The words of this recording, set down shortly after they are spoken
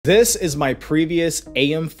This is my previous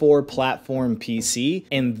AM4 platform PC,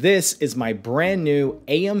 and this is my brand new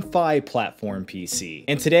AM5 platform PC.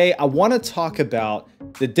 And today I want to talk about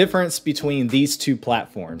the difference between these two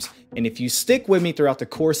platforms. And if you stick with me throughout the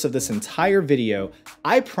course of this entire video,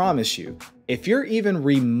 I promise you, if you're even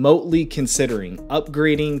remotely considering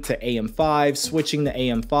upgrading to AM5, switching to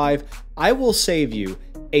AM5, I will save you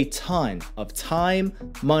a ton of time,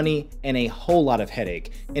 money, and a whole lot of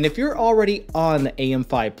headache. And if you're already on the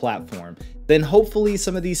AM5 platform, then hopefully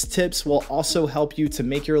some of these tips will also help you to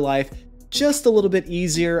make your life just a little bit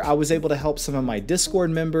easier. I was able to help some of my Discord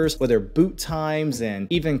members with their boot times and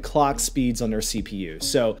even clock speeds on their CPU.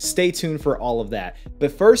 So stay tuned for all of that.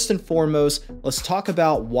 But first and foremost, let's talk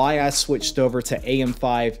about why I switched over to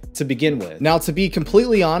AM5 to begin with. Now, to be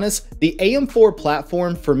completely honest, the AM4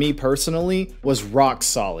 platform for me personally was rock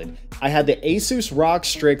solid. I had the Asus ROG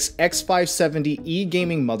Strix X570E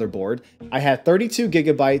gaming motherboard. I had 32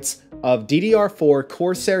 gigabytes of DDR4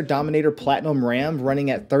 Corsair Dominator Platinum RAM running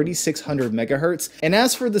at 3600 megahertz. And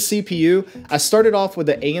as for the CPU, I started off with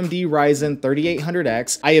the AMD Ryzen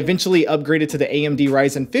 3800X. I eventually upgraded to the AMD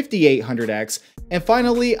Ryzen 5800X. And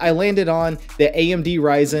finally, I landed on the AMD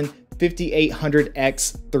Ryzen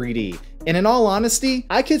 5800X 3D. And in all honesty,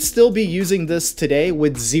 I could still be using this today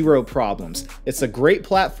with zero problems. It's a great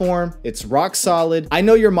platform, it's rock solid. I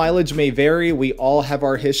know your mileage may vary, we all have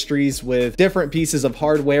our histories with different pieces of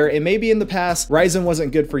hardware, and maybe in the past, Ryzen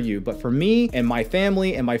wasn't good for you, but for me and my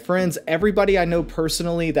family and my friends, everybody I know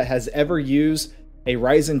personally that has ever used a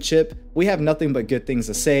Ryzen chip, we have nothing but good things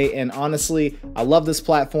to say. And honestly, I love this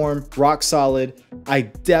platform, rock solid. I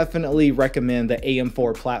definitely recommend the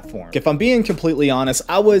AM4 platform. If I'm being completely honest,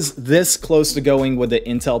 I was this close to going with the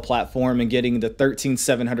Intel platform and getting the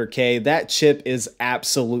 13700K. That chip is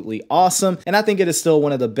absolutely awesome. And I think it is still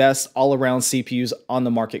one of the best all-around CPUs on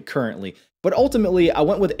the market currently. But ultimately, I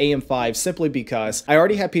went with AM5 simply because I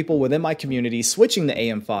already had people within my community switching to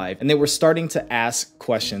AM5 and they were starting to ask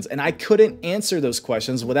questions, and I couldn't answer those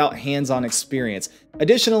questions without hands-on experience.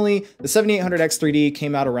 Additionally, the 7800X3D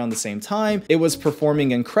came out around the same time. It was performing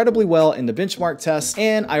incredibly well in the benchmark tests,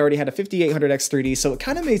 and I already had a 5800X3D, so it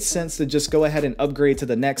kind of made sense to just go ahead and upgrade to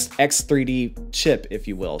the next X3D chip, if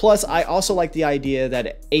you will. Plus, I also like the idea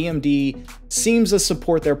that AMD seems to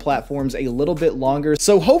support their platforms a little bit longer.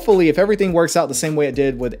 So hopefully, if everything works out the same way it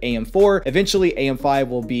did with AM4, eventually AM5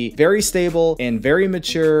 will be very stable and very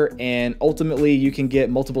mature, and ultimately you can get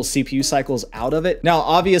multiple CPU cycles out of it. Now,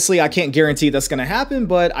 obviously, I can't guarantee that's going to happen,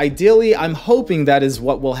 but ideally, I'm hoping that is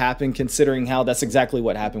what will happen, considering how that's exactly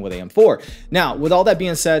what happened with AM4. Now, with all that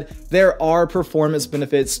being said, there are performance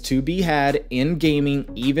benefits to be had in gaming,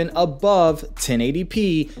 even above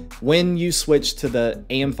 1080p, when you switch to the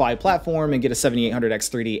AM5 platform and get a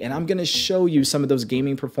 7800X3D, and I'm going to show you some of those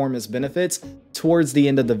gaming performance benefits towards the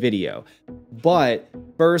end of the video. But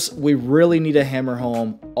first, we really need to hammer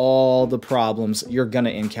home all the problems you're going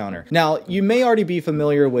to encounter. Now, you may already be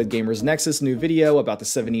familiar with Gamers Nexus' new video about the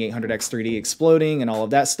 7800X3D exploding and all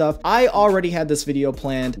of that stuff. I already had this video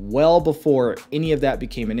planned well before any of that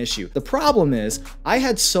became an issue. The problem is, I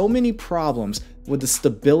had so many problems with the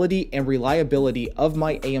stability and reliability of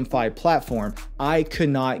my AM5 platform, I could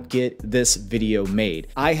not get this video made.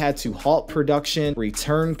 I had to halt production,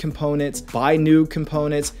 return components, buy new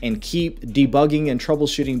components, and keep debugging and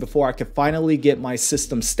troubleshooting before I could finally get my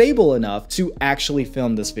system stable enough to actually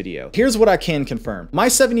film this video. Here's what I can confirm. My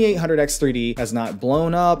 7800X3D has not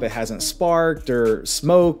blown up, it hasn't sparked or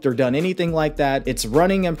smoked or done anything like that. It's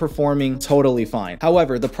running and performing totally fine.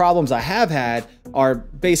 However, the problems I have had are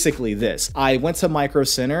basically this. I went to Micro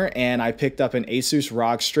Center and I picked up an Asus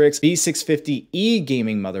ROG Strix B650E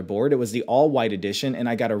gaming motherboard. It was the all white edition and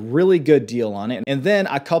I got a really good deal on it. And then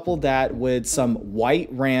I coupled that with some white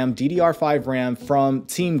RAM, DDR5 RAM from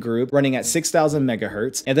Team Group running at 6000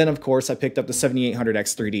 megahertz. And then of course I picked up the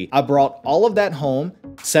 7800X3D. I brought all of that home,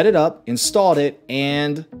 set it up, installed it,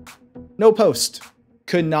 and no post.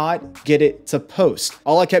 Could not get it to post.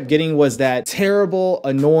 All I kept getting was that terrible,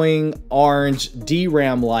 annoying orange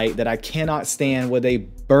DRAM light that I cannot stand with a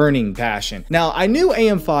burning passion. Now, I knew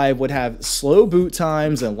AM5 would have slow boot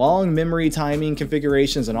times and long memory timing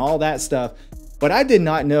configurations and all that stuff, but I did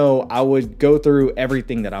not know I would go through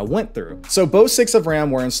everything that I went through. So both 6 of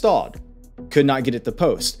RAM were installed. Could not get it to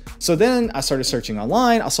post. So then I started searching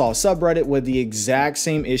online. I saw a subreddit with the exact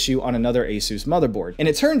same issue on another Asus motherboard. And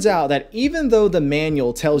it turns out that even though the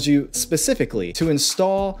manual tells you specifically to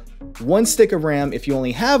install 1 stick of RAM if you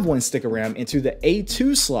only have 1 stick of RAM into the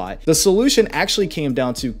A2 slot, the solution actually came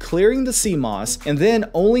down to clearing the CMOS and then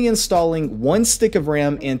only installing 1 stick of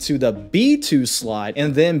RAM into the B2 slot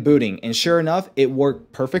and then booting. And sure enough, it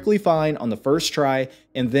worked perfectly fine on the first try.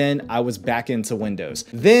 and then I was back into Windows.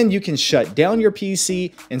 Then you can shut down your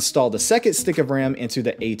PC, install the second stick of RAM into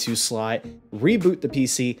the A2 slot, reboot the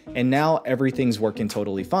PC, and now everything's working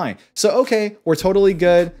totally fine. So okay, we're totally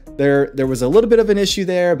good. There was a little bit of an issue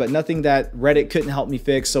there, but nothing that Reddit couldn't help me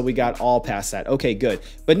fix, so we got all past that. Okay, good.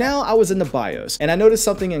 But now I was in the BIOS, and I noticed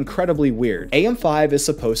something incredibly weird. AM5 is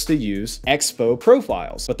supposed to use Expo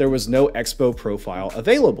profiles, but there was no Expo profile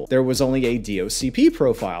available. There was only a DOCP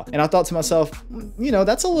profile. And I thought to myself, you know,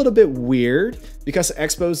 that's a little bit weird because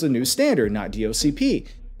Expo is the new standard, not DOCP.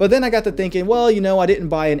 But then I got to thinking, well, you know, I didn't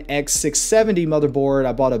buy an X670 motherboard,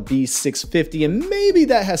 I bought a B650, and maybe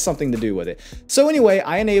that has something to do with it. So anyway,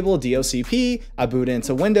 I enable DOCP, I boot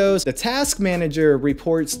into Windows, the task manager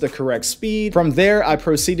reports the correct speed. From there, I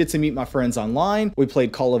proceeded to meet my friends online. We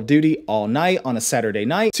played Call of Duty all night on a Saturday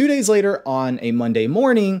night. 2 days later, on a Monday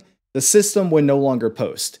morning, the system would no longer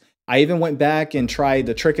post. I even went back and tried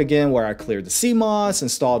the trick again where I cleared the CMOS,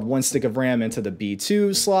 installed one stick of RAM into the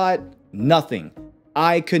B2 slot, nothing.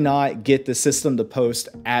 I could not get the system to post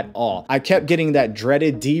at all. I kept getting that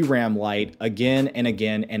dreaded DRAM light again and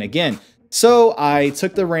again and again. So I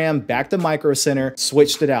took the RAM back to Micro Center,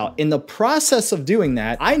 switched it out. In the process of doing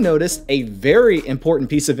that, I noticed a very important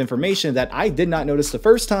piece of information that I did not notice the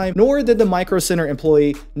first time, nor did the Micro Center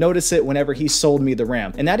employee notice it whenever he sold me the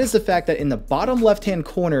RAM. And that is the fact that in the bottom left-hand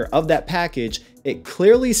corner of that package, it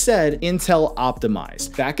clearly said Intel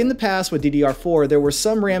optimized. Back in the past with DDR4, there were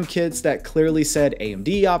some RAM kits that clearly said AMD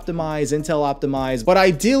optimized, Intel optimized, but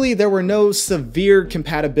ideally there were no severe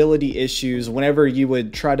compatibility issues whenever you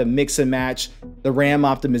would try to mix and match the RAM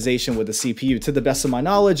optimization with the CPU. To the best of my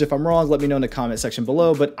knowledge, if I'm wrong, let me know in the comment section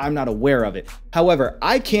below, but I'm not aware of it. However,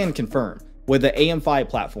 I can confirm with the AM5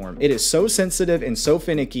 platform, it is so sensitive and so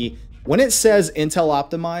finicky. When it says Intel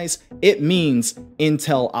optimized, it means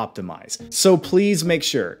Intel optimized. So please make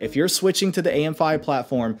sure, if you're switching to the AM5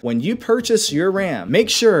 platform, when you purchase your RAM, make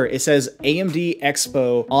sure it says AMD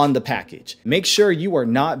Expo on the package. Make sure you are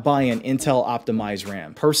not buying Intel optimized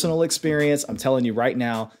RAM. Personal experience, I'm telling you right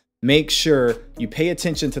now, make sure you pay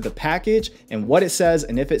attention to the package and what it says,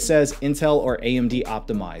 and if it says Intel or AMD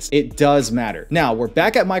optimized. It does matter. Now, we're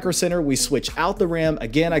back at Micro Center. We switch out the RAM.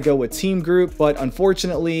 Again, I go with Team Group, but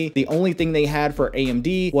unfortunately, the only thing they had for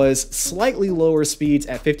AMD was slightly lower speeds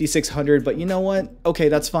at 5600, but you know what? Okay,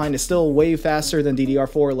 that's fine. It's still way faster than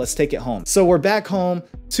DDR4. Let's take it home. So we're back home.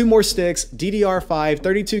 2 more sticks, DDR5,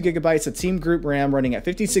 32 gigabytes of Team Group RAM running at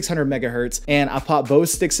 5600 megahertz, and I pop both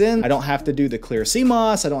sticks in. I don't have to do the clear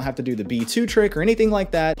CMOS. I don't have to do the B2 trick or anything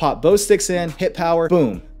like that. Pop both sticks in, hit power,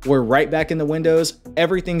 boom. We're right back in the Windows.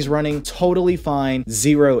 Everything's running totally fine,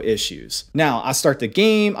 zero issues. Now I start the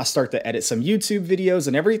game, I start to edit some YouTube videos,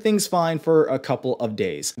 and everything's fine for a couple of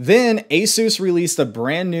days. Then Asus released a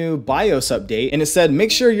brand new BIOS update, and it said, make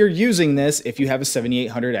sure you're using this if you have a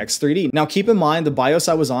 7800X3D. Now keep in mind, the BIOS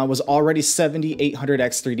I was on was already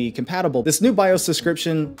 7800X3D compatible. This new BIOS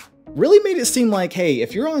description really made it seem like, hey,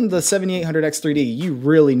 if you're on the 7800X3D, you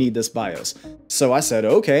really need this BIOS. So I said,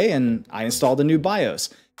 okay, and I installed a new BIOS.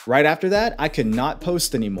 Right after that, I could not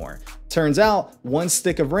post anymore. Turns out, one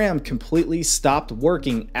stick of RAM completely stopped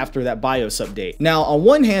working after that BIOS update. Now, on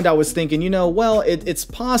one hand, I was thinking, you know, well, it's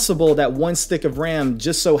possible that one stick of RAM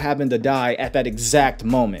just so happened to die at that exact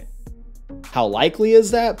moment. How likely is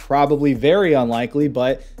that? Probably very unlikely,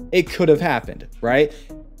 but it could have happened, right?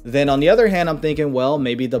 Then on the other hand, I'm thinking, well,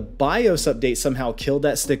 maybe the BIOS update somehow killed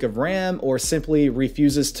that stick of RAM or simply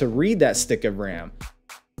refuses to read that stick of RAM.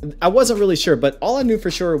 I wasn't really sure, but all I knew for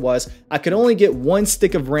sure was I could only get one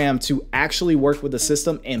stick of RAM to actually work with the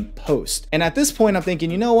system and post. And at this point, I'm thinking,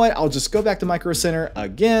 you know what? I'll just go back to Micro Center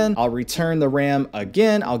again. I'll return the RAM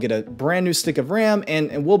again. I'll get a brand new stick of RAM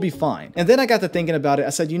and we'll be fine. And then I got to thinking about it. I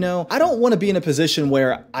said, you know, I don't want to be in a position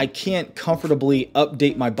where I can't comfortably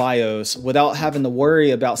update my BIOS without having to worry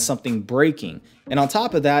about something breaking. And on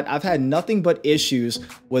top of that, I've had nothing but issues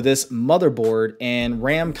with this motherboard and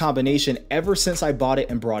RAM combination ever since I bought it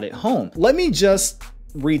and brought it home. Let me just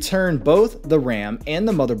return both the RAM and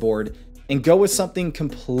the motherboard and go with something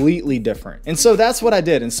completely different. And so that's what I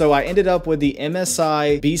did. And so I ended up with the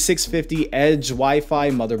MSI B650 Edge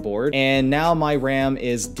Wi-Fi motherboard. And now my RAM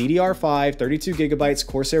is DDR5, 32 gigabytes,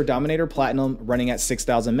 Corsair Dominator Platinum running at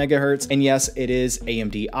 6000 megahertz. And yes, it is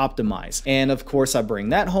AMD optimized. And of course I bring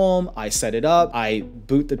that home, I set it up, I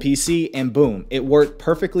boot the PC, and boom, it worked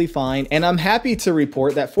perfectly fine. And I'm happy to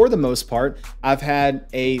report that for the most part, I've had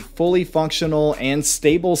a fully functional and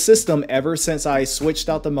stable system ever since I switched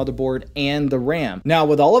out the motherboard and the RAM. Now,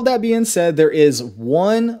 with all of that being said, there is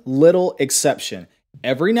one little exception.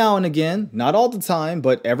 every now and again, not all the time,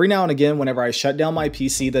 but every now and again, whenever I shut down my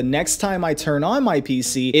PC, the next time I turn on my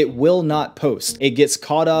PC, it will not post. It gets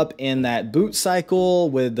caught up in that boot cycle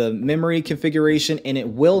with the memory configuration and it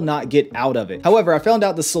will not get out of it. However, I found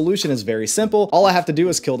out the solution is very simple. All I have to do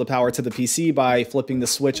is kill the power to the PC by flipping the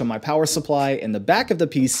switch on my power supply in the back of the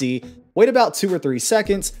PC, wait about 2 or 3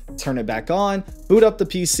 seconds, turn it back on, boot up the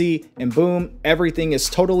PC, and boom, everything is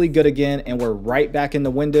totally good again, and we're right back in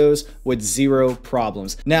the Windows with 0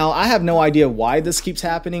 problems. Now, I have no idea why this keeps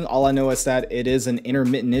happening. All I know is that it is an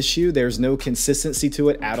intermittent issue. There's no consistency to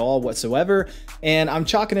it at all whatsoever, and I'm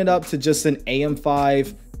chalking it up to just an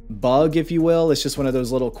AM5 bug, if you will. It's just one of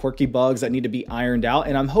those little quirky bugs that need to be ironed out,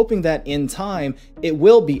 and I'm hoping that in time it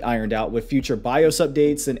will be ironed out with future BIOS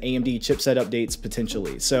updates and AMD chipset updates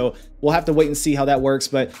potentially. So we'll have to wait and see how that works,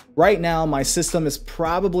 but right now my system is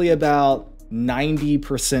probably about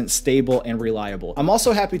 90% stable and reliable. I'm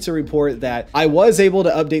also happy to report that I was able to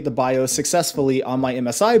update the BIOS successfully on my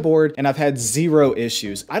MSI board and I've had 0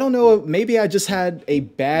 issues. I don't know, maybe I just had a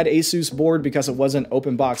bad Asus board because it wasn't an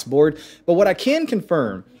open box board, but what I can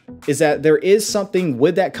confirm is that there is something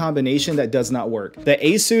with that combination that does not work. The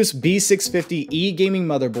Asus B650E gaming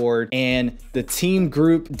motherboard and the Team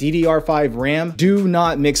Group DDR5 RAM do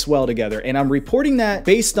not mix well together. And I'm reporting that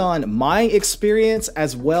based on my experience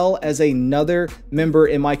as well as another member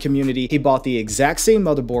in my community. He bought the exact same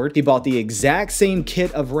motherboard, he bought the exact same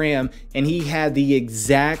kit of RAM, and he had the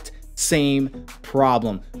exact same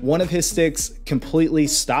problem. One of his sticks completely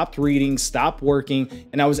stopped reading, stopped working,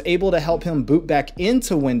 and I was able to help him boot back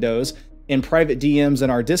into Windows in private DMs in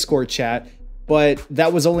our Discord chat, but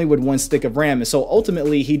that was only with 1 stick of RAM. And so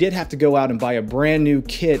ultimately he did have to go out and buy a brand new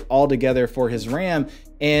kit altogether for his RAM.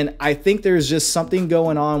 And I think there's just something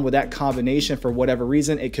going on with that combination for whatever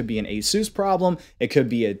reason. It could be an Asus problem, it could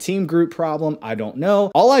be a Team Group problem, I don't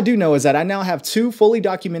know. All I do know is that I now have 2 fully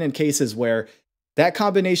documented cases where that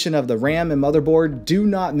combination of the RAM and motherboard do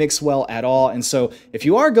not mix well at all. And so if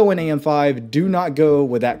you are going AM5, do not go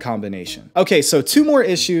with that combination. Okay, so 2 more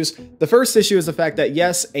issues. The first issue is the fact that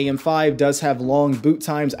yes, AM5 does have long boot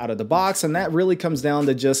times out of the box, and that really comes down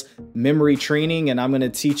to just memory training, and I'm gonna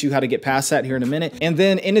teach you how to get past that here in a minute. And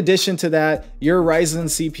then in addition to that, your Ryzen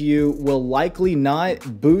CPU will likely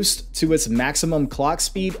not boost to its maximum clock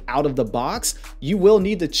speed out of the box. You will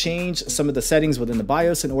need to change some of the settings within the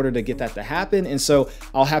BIOS in order to get that to happen. And so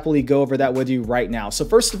I'll happily go over that with you right now. So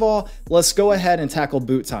first of all, let's go ahead and tackle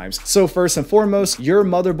boot times. So first and foremost, your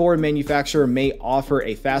motherboard manufacturer may offer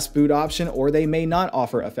a fast boot option or they may not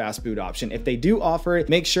offer a fast boot option. If they do offer it,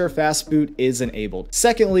 make sure fast boot is enabled.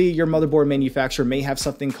 Secondly, your motherboard manufacturer may have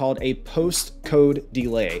something called a post code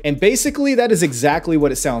delay. And basically that is exactly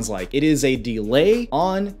what it sounds like. It is a delay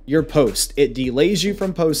on your post. It delays you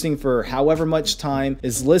from posting for however much time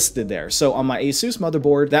is listed there. So on my Asus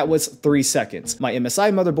motherboard, that was 3 seconds. My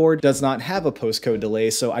MSI motherboard does not have a postcode delay,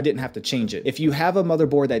 so I didn't have to change it. If you have a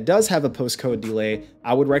motherboard that does have a postcode delay,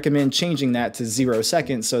 I would recommend changing that to 0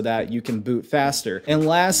 seconds so that you can boot faster. And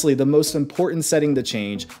lastly, the most important setting to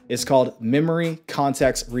change is called memory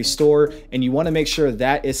context restore, and you want to make sure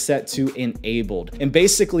that is set to enabled. And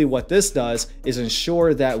basically what this does is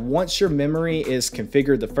ensure that once your memory is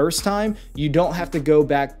configured the first time, you don't have to go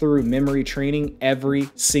back through memory training every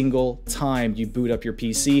single time you boot up your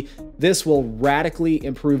PC. This will radically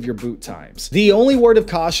improve your boot times. The only word of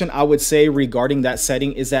caution I would say regarding that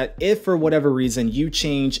setting is that if for whatever reason you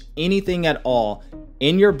change anything at all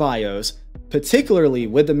in your BIOS, particularly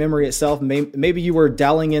with the memory itself, maybe you were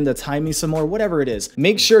dialing in the timing some more, whatever it is,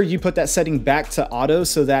 make sure you put that setting back to auto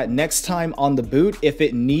so that next time on the boot, if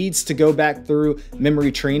it needs to go back through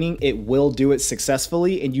memory training, it will do it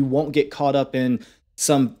successfully and you won't get caught up in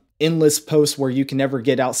some endless posts where you can never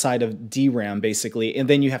get outside of DRAM basically, and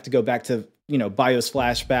then you have to go back to BIOS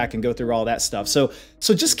flashback and go through all that stuff. So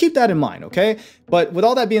just keep that in mind, okay? But with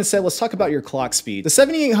all that being said, let's talk about your clock speed. The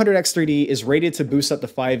 7800X3D is rated to boost up to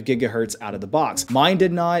 5 gigahertz out of the box. Mine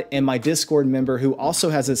did not, and my Discord member who also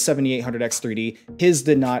has a 7800X3D, his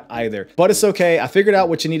did not either. But it's okay, I figured out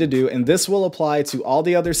what you need to do, and this will apply to all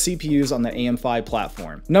the other CPUs on the AM5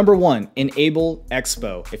 platform. Number 1, enable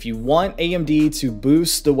Expo. If you want AMD to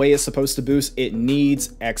boost the way it's supposed to boost, it needs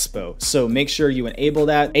Expo. So make sure you enable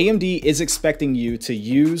that. AMD is expecting you to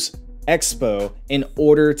use Expo in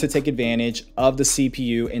order to take advantage of the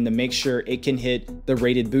CPU and to make sure it can hit the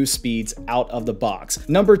rated boost speeds out of the box.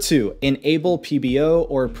 Number 2, enable PBO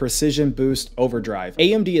or Precision Boost Overdrive.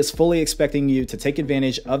 AMD is fully expecting you to take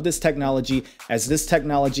advantage of this technology, as this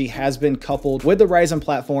technology has been coupled with the Ryzen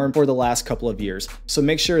platform for the last couple of years. So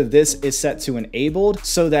make sure this is set to enabled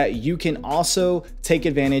so that you can also take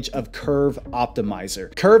advantage of Curve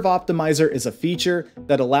Optimizer. Curve Optimizer is a feature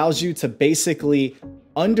that allows you to basically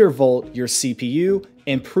undervolt your CPU,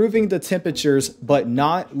 improving the temperatures but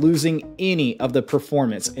not losing any of the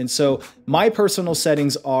performance. And so my personal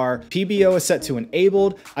settings are PBO is set to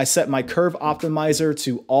enabled. I set my Curve Optimizer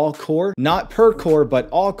to all core, not per core, but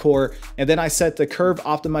all core. And then I set the Curve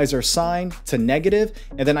Optimizer sign to negative.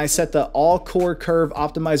 And then I set the all core Curve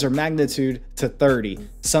Optimizer magnitude to 30.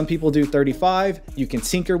 Some people do 35. You can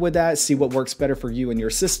tinker with that, see what works better for you and your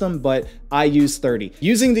system, but I use 30.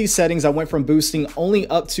 Using these settings, I went from boosting only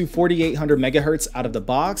up to 4800 megahertz out of the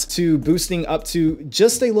box to boosting up to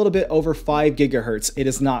just a little bit over 5 gigahertz. It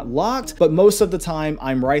is not locked, but most of the time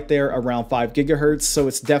I'm right there around 5 gigahertz, so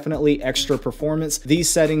it's definitely extra performance. These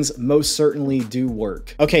settings most certainly do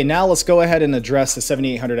work. Okay, now let's go ahead and address the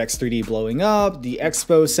 7800X3D blowing up, the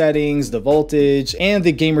Expo settings, the voltage, and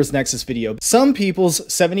the Gamers Nexus video. Some people's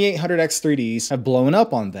 7800X3Ds have blown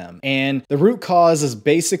up on them, and the root cause is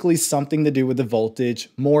basically something to do with the voltage,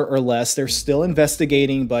 more or less. They're still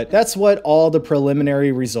investigating, but that's what all the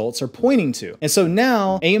preliminary results are pointing to. And so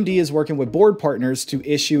now AMD is working with board partners to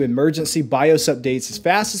issue emergency BIOS updates as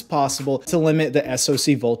fast as possible to limit the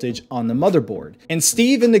SoC voltage on the motherboard. And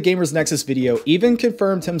Steve in the Gamers Nexus video even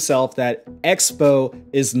confirmed himself that Expo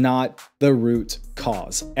is not the root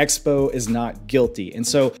cause. Expo is not guilty. And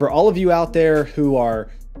so for all of you out there who are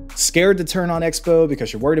scared to turn on Expo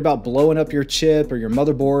because you're worried about blowing up your chip or your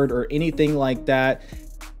motherboard or anything like that,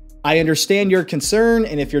 I understand your concern,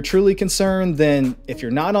 and if you're truly concerned, then if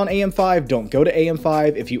you're not on AM5, don't go to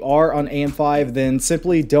AM5. If you are on AM5, then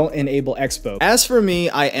simply don't enable Expo. As for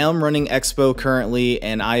me, I am running Expo currently,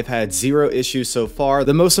 and I've had 0 issues so far.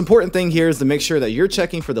 The most important thing here is to make sure that you're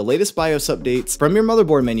checking for the latest BIOS updates from your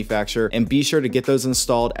motherboard manufacturer, and be sure to get those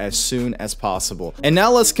installed as soon as possible. And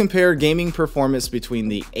now let's compare gaming performance between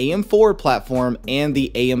the AM4 platform and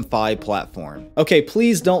the AM5 platform. Okay,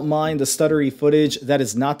 please don't mind the stuttery footage. That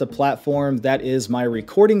is not the platform, that is my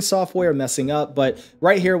recording software messing up. But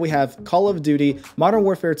right here we have Call of Duty Modern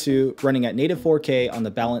Warfare 2 running at native 4K on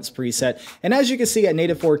the balance preset, and as you can see at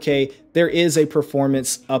native 4K there is a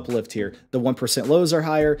performance uplift here. The 1% lows are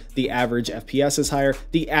higher, the average FPS is higher,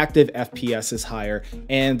 the active FPS is higher,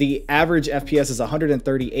 and the average FPS is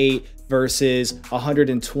 138 versus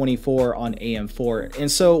 124 on AM4.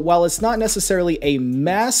 And so while it's not necessarily a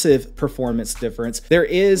massive performance difference, there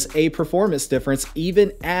is a performance difference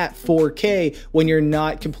even at 4K when you're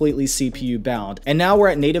not completely CPU bound. And now we're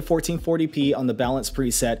at native 1440p on the balance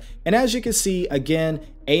preset, and as you can see, again,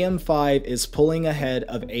 AM5 is pulling ahead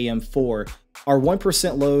of AM4. Our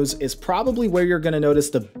 1% lows is probably where you're going to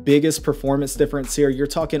notice the biggest performance difference here. You're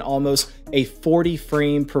talking almost a 40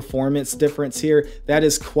 frame performance difference here. That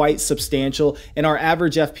is quite substantial. And our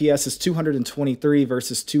average FPS is 223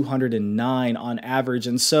 versus 209 on average.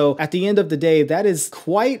 And so at the end of the day, that is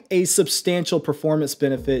quite a substantial performance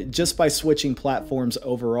benefit just by switching platforms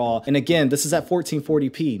overall. And again, this is at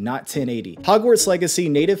 1440p, not 1080. Hogwarts Legacy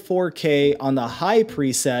native 4K on the high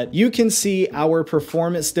preset, you can see our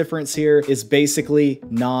performance difference here is basically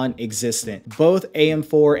non-existent. Both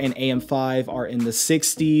AM4 and AM5 are in the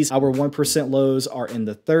 60s. Our 1% lows are in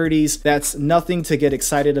the 30s. That's nothing to get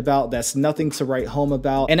excited about. That's nothing to write home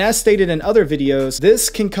about. And as stated in other videos, this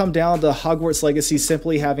can come down to Hogwarts Legacy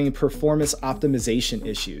simply having performance optimization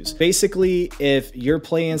issues. Basically, if you're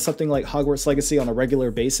playing something like Hogwarts Legacy on a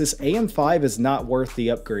regular basis, AM5 is not worth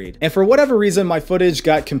the upgrade. And for whatever reason, my footage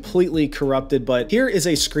got completely corrupted, but here is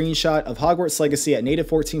a screenshot of Hogwarts Legacy at native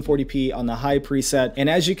 1440p on the high preset, and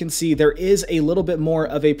as you can see, there is a little bit more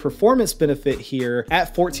of a performance benefit here.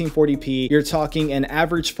 At 1440p, you're talking an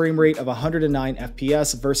average frame rate of 109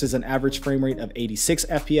 FPS versus an average frame rate of 86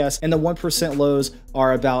 FPS, and the 1% lows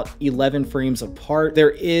are about 11 frames apart. There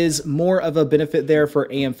is more of a benefit there for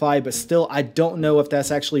AM5, but still, I don't know if that's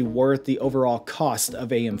actually worth the overall cost of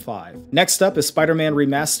AM5. Next up is Spider-Man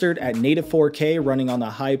Remastered at native 4K running on the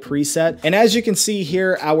high preset, and as you can see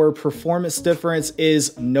here, our performance difference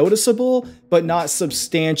is noticeable, but not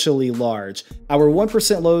substantially large. Our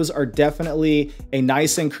 1% lows are definitely a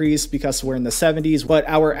nice increase because we're in the 70s, but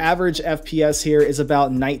our average FPS here is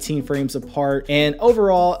about 19 frames apart. And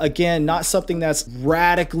overall, again, not something that's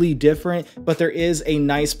radically different, but there is a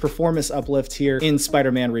nice performance uplift here in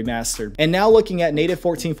Spider-Man Remastered. And now looking at native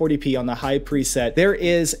 1440p on the high preset, there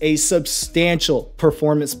is a substantial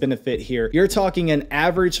performance benefit here. You're talking an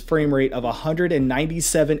average frame rate of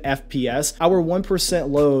 197 FPS. Our 1%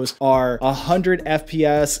 lows are 100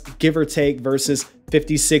 FPS, give or take, versus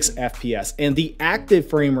 56 FPS, and the active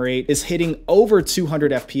frame rate is hitting over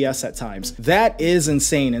 200 FPS at times. That is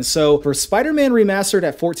insane. And so for Spider-Man Remastered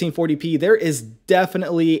at 1440p, there is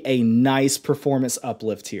definitely a nice performance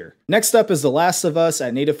uplift here. Next up is The Last of Us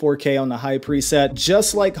at native 4K on the high preset.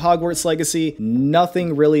 Just like Hogwarts Legacy,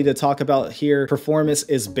 nothing really to talk about here. Performance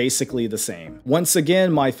is basically the same. Once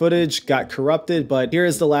again, my footage got corrupted, but here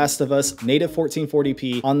is The Last of Us native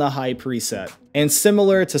 1440p on the high preset. And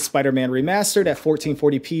similar to Spider-Man Remastered at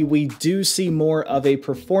 1440p, we do see more of a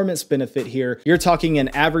performance benefit here. You're talking an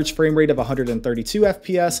average frame rate of 132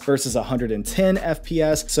 FPS versus 110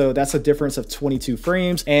 FPS. So that's a difference of 22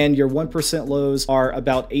 frames, and your 1% lows are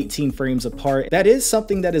about 18 frames apart. That is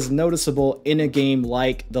something that is noticeable in a game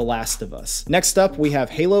like The Last of Us. Next up, we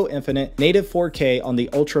have Halo Infinite native 4K on the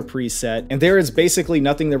Ultra preset, and there is basically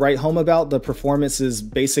nothing to write home about. The performance is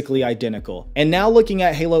basically identical. And now looking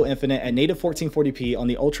at Halo Infinite at native 1440p on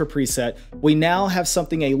the Ultra preset, we now have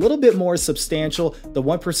something a little bit more substantial. The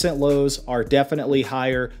 1% lows are definitely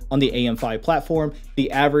higher on the AM5 platform.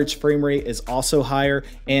 The average frame rate is also higher,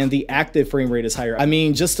 and the active frame rate is higher. I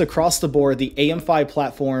mean, just across the board, the AM5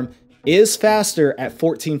 platform is faster at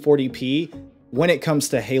 1440p when it comes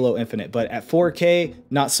to Halo Infinite, but at 4K,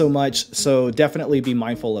 not so much, so definitely be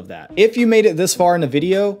mindful of that. If you made it this far in the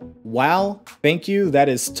video, wow, thank you, that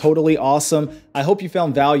is totally awesome. I hope you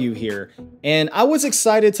found value here. And I was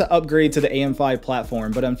excited to upgrade to the AM5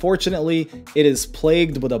 platform, but unfortunately, it is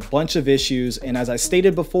plagued with a bunch of issues, and as I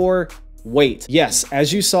stated before, wait. Yes,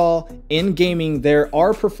 as you saw, in gaming, there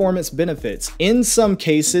are performance benefits. In some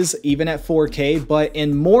cases, even at 4K, but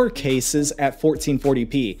in more cases at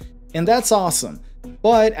 1440p. And that's awesome.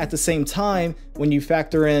 But at the same time, when you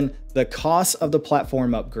factor in the cost of the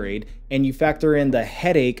platform upgrade and you factor in the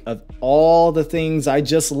headache of all the things I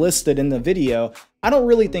just listed in the video, I don't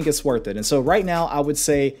really think it's worth it. And so right now I would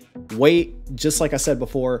say wait, just like I said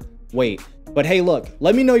before, wait. But hey, look,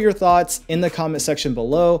 let me know your thoughts in the comment section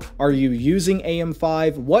below. Are you using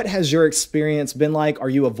AM5? What has your experience been like? Are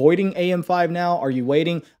you avoiding AM5 now? Are you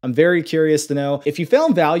waiting? I'm very curious to know. If you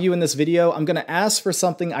found value in this video, I'm gonna ask for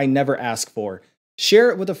something I never ask for. Share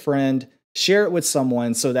it with a friend, share it with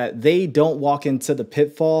someone so that they don't walk into the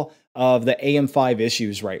pitfall of the AM5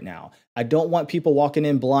 issues right now. I don't want people walking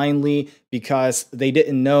in blindly because they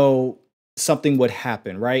didn't know something would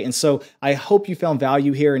happen, right? And so I hope you found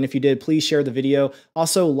value here. And if you did, please share the video.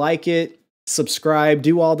 Also like it, subscribe,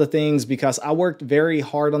 do all the things because I worked very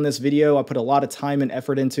hard on this video. I put a lot of time and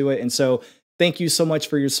effort into it. And so thank you so much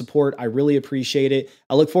for your support. I really appreciate it.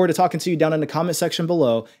 I look forward to talking to you down in the comment section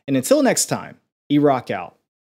below. And until next time, E-Rock out.